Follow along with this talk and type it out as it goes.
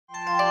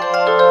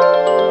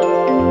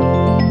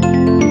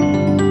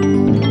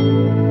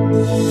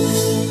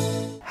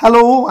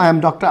Hello, I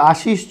am Dr.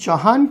 Ashish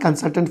Chouhan,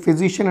 consultant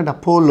physician at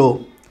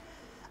Apollo.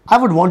 I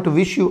would want to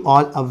wish you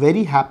all a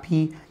very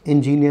happy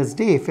Engineers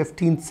Day,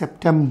 15th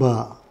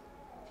September.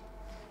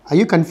 Are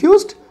you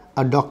confused?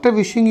 A doctor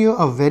wishing you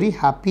a very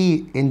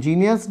happy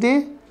Engineers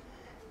Day?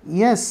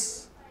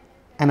 Yes.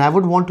 And I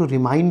would want to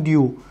remind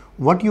you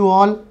what you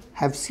all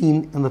have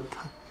seen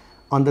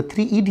on the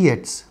Three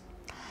Idiots.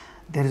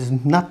 There is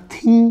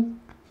nothing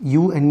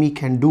you and me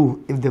can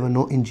do if there were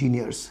no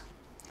engineers.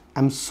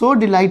 I'm so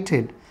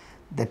delighted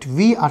that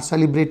we are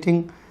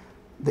celebrating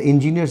the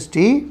Engineers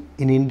Day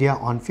in India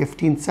on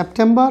 15th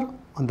September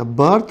on the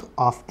birth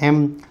of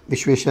M.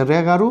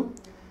 Visvesvaraya garu.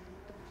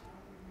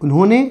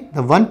 Unhone,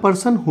 the one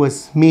person who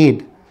has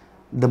made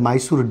the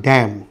Mysore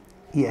Dam,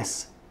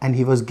 yes, and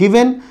he was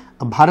given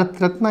a Bharat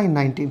Ratna in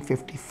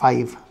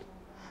 1955.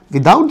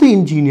 Without the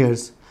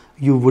engineers,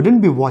 you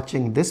wouldn't be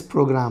watching this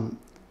program.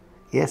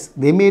 Yes,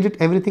 they made it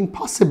everything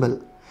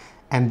possible,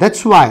 and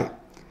that's why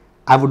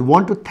I would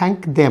want to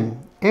thank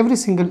them, every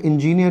single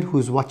engineer who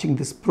is watching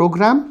this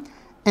program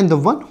and the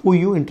one who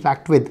you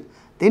interact with.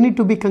 They need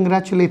to be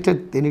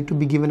congratulated. They need to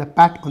be given a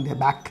pat on their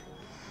back,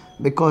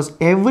 because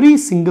every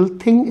single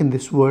thing in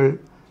this world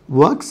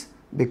works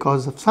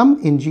because of some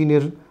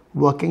engineer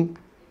working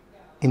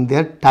in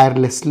their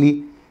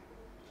tirelessly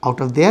out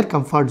of their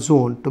comfort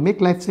zone to make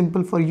life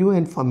simple for you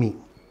and for me.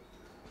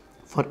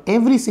 For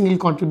every single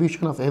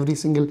contribution of every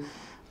single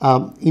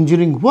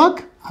engineering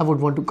work, I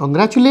would want to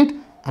congratulate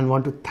and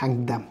want to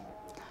thank them.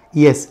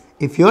 Yes,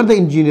 if you're the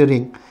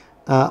engineering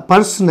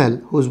personnel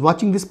who is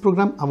watching this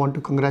program, I want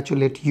to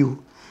congratulate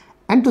you.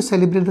 And to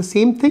celebrate the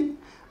same thing,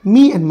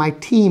 me and my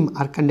team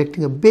are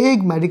conducting a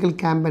big medical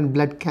camp and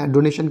blood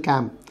donation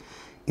camp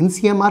in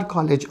CMR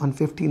College on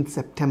 15th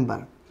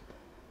September.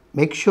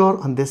 Make sure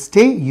on this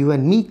day you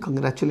and me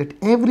congratulate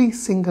every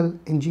single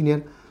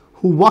engineer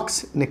who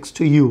walks next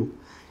to you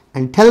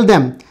and tell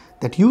them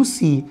that you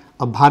see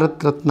a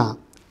Bharat Ratna,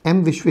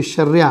 M.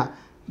 Visvesvaraya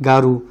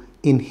garu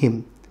in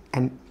him,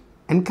 and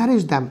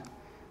encourage them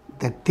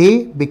that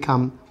they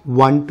become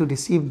one to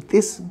receive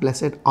this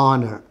blessed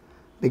honor.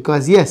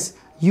 Because yes,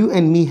 you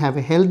and me have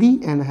a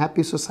healthy and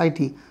happy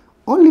society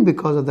only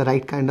because of the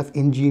right kind of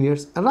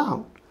engineers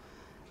around.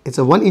 It's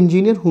a one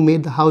engineer who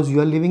made the house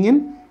you are living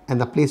in and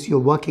the place you're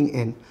working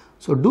in.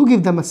 So do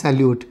give them a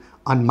salute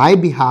on my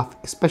behalf,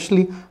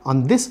 especially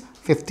on this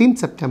 15th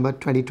September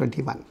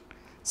 2021.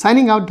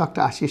 Signing out,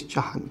 Dr. Ashish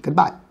Chouhan.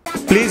 Goodbye.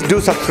 Please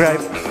do subscribe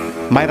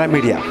Myra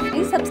Media.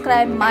 Please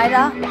subscribe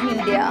Myra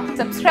Media.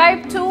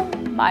 Subscribe to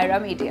Myra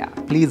Media.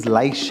 Please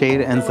like,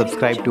 share and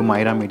subscribe to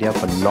Myra Media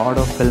for a lot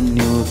of film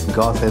news,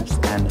 gossips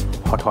and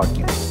hot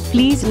news.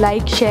 Please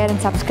like, share and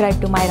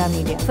subscribe to Myra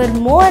Media. For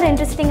more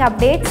interesting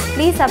updates,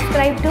 please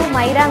subscribe to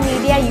Myra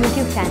Media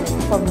YouTube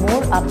channel. For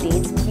more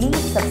updates, please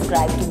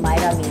subscribe to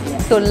Myra Media.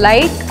 So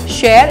like,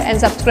 share and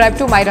subscribe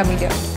to Myra Media.